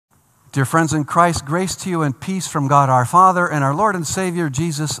Dear friends in Christ, grace to you and peace from God our Father and our Lord and Savior,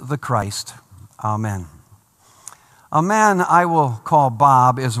 Jesus the Christ. Amen. A man I will call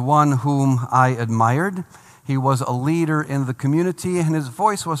Bob is one whom I admired. He was a leader in the community, and his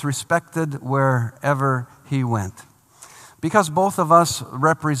voice was respected wherever he went. Because both of us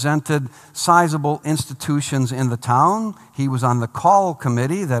represented sizable institutions in the town, he was on the call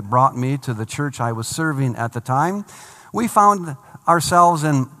committee that brought me to the church I was serving at the time. We found ourselves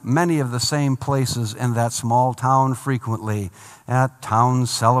in many of the same places in that small town frequently, at town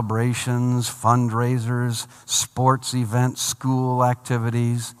celebrations, fundraisers, sports events, school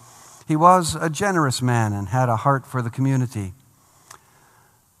activities. He was a generous man and had a heart for the community.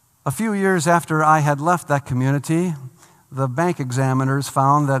 A few years after I had left that community, the bank examiners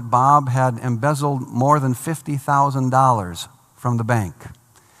found that Bob had embezzled more than $50,000 from the bank.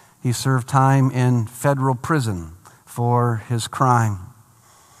 He served time in federal prison for his crime.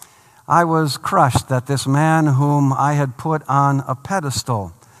 I was crushed that this man whom I had put on a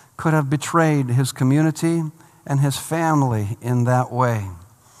pedestal could have betrayed his community and his family in that way.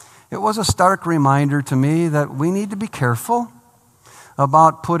 It was a stark reminder to me that we need to be careful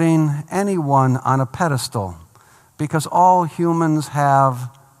about putting anyone on a pedestal, because all humans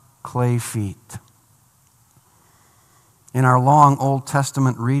have clay feet. In our long Old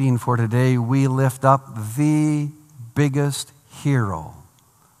Testament reading for today, we lift up the biggest hero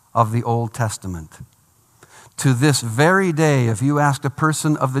of the Old Testament. To this very day, if you asked a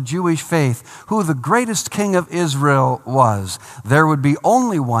person of the Jewish faith who the greatest king of Israel was, there would be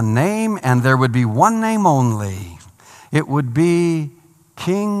only one name, and there would be one name only. It would be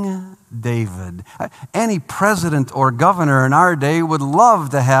King David. Any president or governor in our day would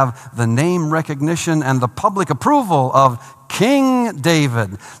love to have the name recognition and the public approval of King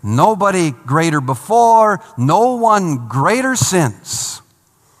David. Nobody greater before, no one greater since.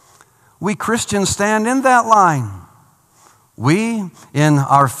 We Christians stand in that line. We, in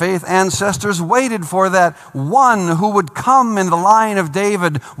our faith ancestors, waited for that one who would come in the line of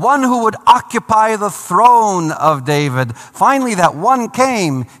David, one who would occupy the throne of David. Finally, that one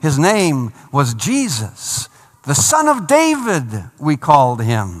came. His name was Jesus, the Son of David, we called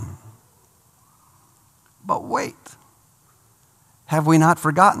him. But wait, have we not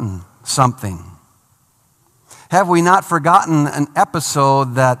forgotten something? Have we not forgotten an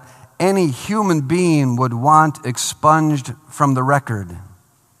episode that any human being would want expunged from the record?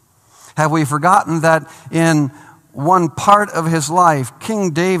 Have we forgotten that in one part of his life, King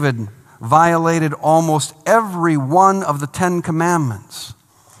David violated almost every one of the 10 Commandments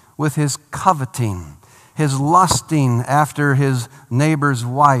with his coveting, his lusting after his neighbor's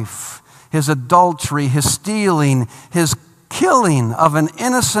wife, his adultery, his stealing, his killing of an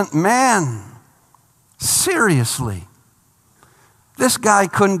innocent man? Seriously. This guy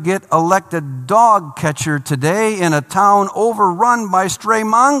couldn't get elected dog catcher today in a town overrun by stray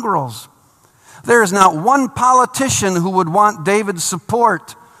mongrels. There is not one politician who would want David's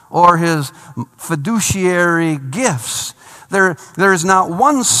support or his fiduciary gifts. There is not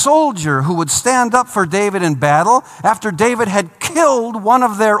one soldier who would stand up for David in battle after David had killed one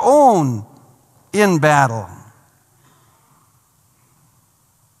of their own in battle.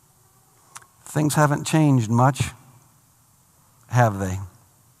 Things haven't changed much, have they?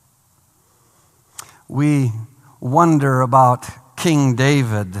 We wonder about King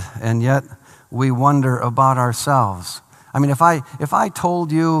David, and yet we wonder about ourselves. I mean, if I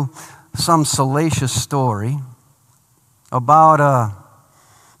told you some salacious story about a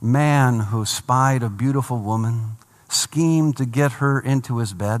man who spied a beautiful woman, schemed to get her into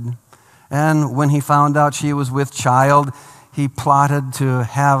his bed, and when he found out she was with child, he plotted to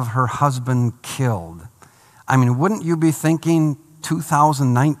have her husband killed. I mean, wouldn't you be thinking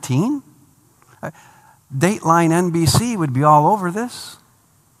 2019? Dateline NBC would be all over this.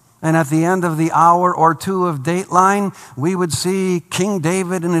 And at the end of the hour or two of Dateline, we would see King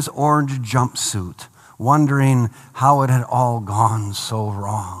David in his orange jumpsuit, wondering how it had all gone so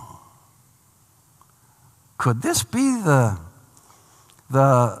wrong. Could this be the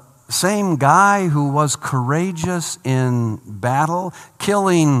same guy who was courageous in battle,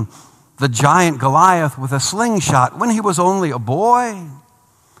 killing the giant Goliath with a slingshot when he was only a boy?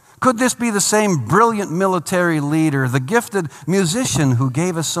 Could this be the same brilliant military leader, the gifted musician who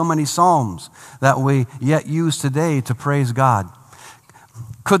gave us so many psalms that we yet use today to praise God?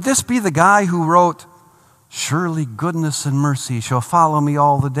 Could this be the guy who wrote, "Surely goodness and mercy shall follow me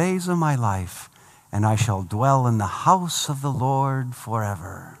all the days of my life, and I shall dwell in the house of the Lord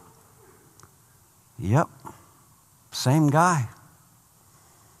forever"? Yep, same guy.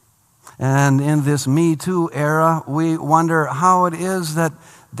 And in this Me Too era, we wonder how it is that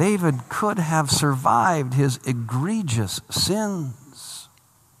David could have survived his egregious sins.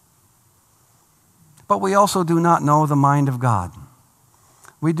 But we also do not know the mind of God.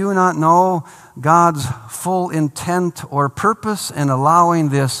 We do not know God's full intent or purpose in allowing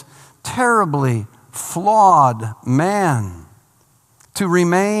this terribly flawed man to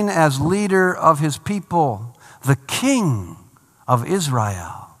remain as leader of his people, the king of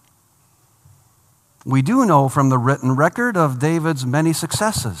Israel. We do know from the written record of David's many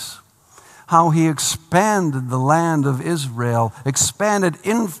successes, how he expanded the land of Israel, expanded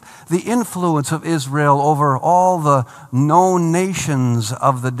the influence of Israel over all the known nations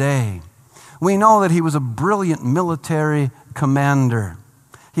of the day. We know that he was a brilliant military commander.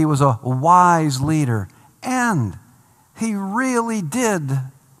 He was a wise leader, and he really did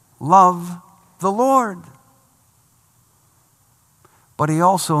love the Lord. But he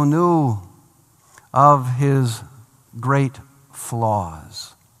also knew of his great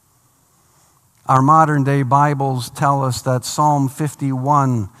flaws. Our modern-day Bibles tell us that Psalm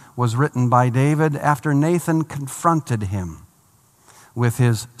 51 was written by David after Nathan confronted him with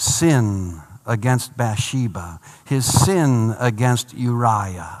his sin against Bathsheba, his sin against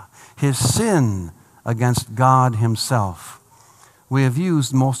Uriah, his sin against God himself. We have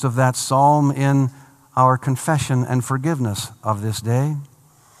used most of that psalm in our confession and forgiveness of this day.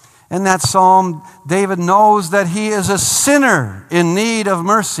 In that psalm, David knows that he is a sinner in need of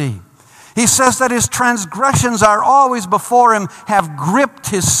mercy. He says that his transgressions are always before him, have gripped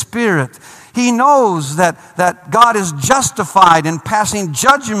his spirit. He knows that God is justified in passing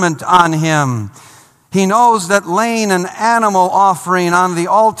judgment on him. He knows that laying an animal offering on the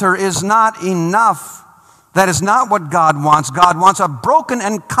altar is not enough. That is not what God wants. God wants a broken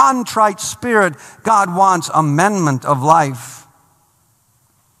and contrite spirit. God wants amendment of life.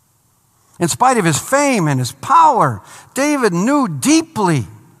 In spite of his fame and his power, David knew deeply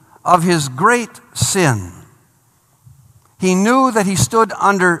of his great sin. He knew that he stood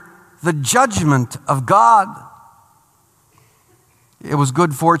under the judgment of God. It was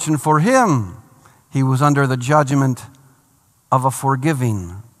good fortune for him. He was under the judgment of a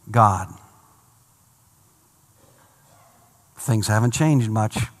forgiving God. Things haven't changed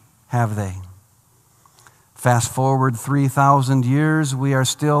much, have they? Fast forward 3,000 years, we are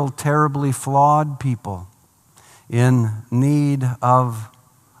still terribly flawed people in need of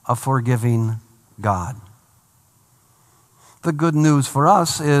a forgiving God. The good news for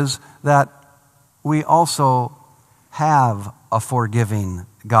us is that we also have a forgiving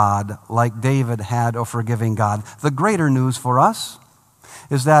God, like David had a forgiving God. The greater news for us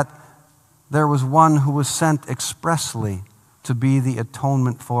is that there was one who was sent expressly to be the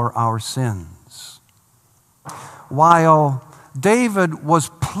atonement for our sins. While David was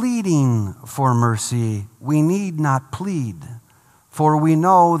pleading for mercy, we need not plead, for we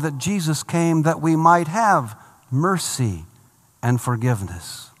know that Jesus came that we might have mercy and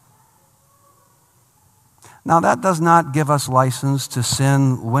forgiveness. Now, that does not give us license to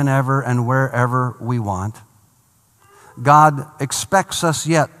sin whenever and wherever we want. God expects us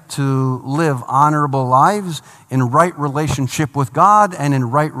yet to live honorable lives in right relationship with God and in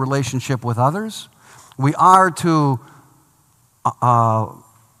right relationship with others. We are to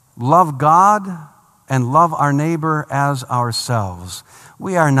love God and love our neighbor as ourselves.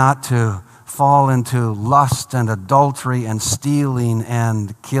 We are not to fall into lust and adultery and stealing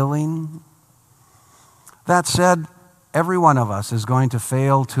and killing. That said, every one of us is going to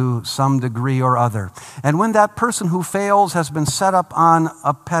fail to some degree or other. And when that person who fails has been set up on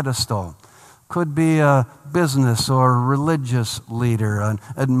a pedestal, could be a business or religious leader, an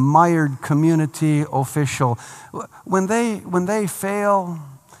admired community official, when they fail,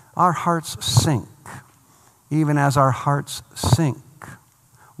 our hearts sink, even as our hearts sink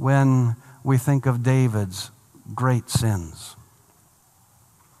when we think of David's great sins.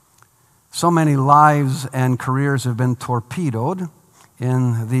 So many lives and careers have been torpedoed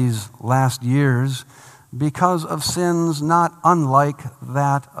in these last years because of sins not unlike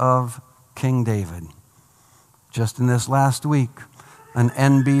that of King David. Just in this last week, an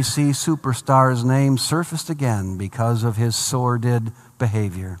NBC superstar's name surfaced again because of his sordid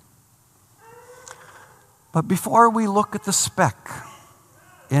behavior. But before we look at the speck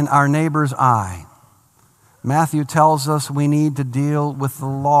in our neighbor's eye, Matthew tells us we need to deal with the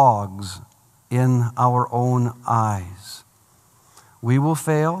logs in our own eyes. We will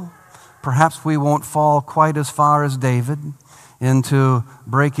fail. Perhaps we won't fall quite as far as David into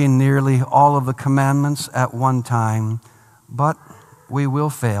breaking nearly all of the commandments at one time, but we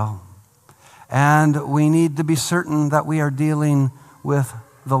will fail. And we need to be certain that we are dealing with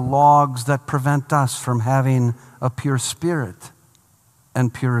the logs that prevent us from having a pure spirit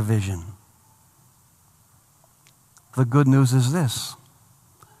and pure vision. The good news is this: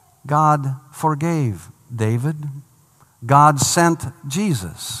 God forgave David. God sent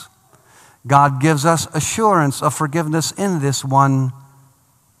Jesus. God gives us assurance of forgiveness in this one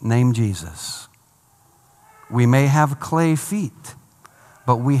named Jesus. We may have clay feet,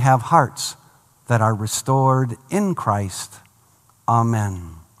 but we have hearts that are restored in Christ.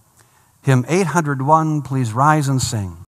 Amen. Hymn 801, please rise and sing.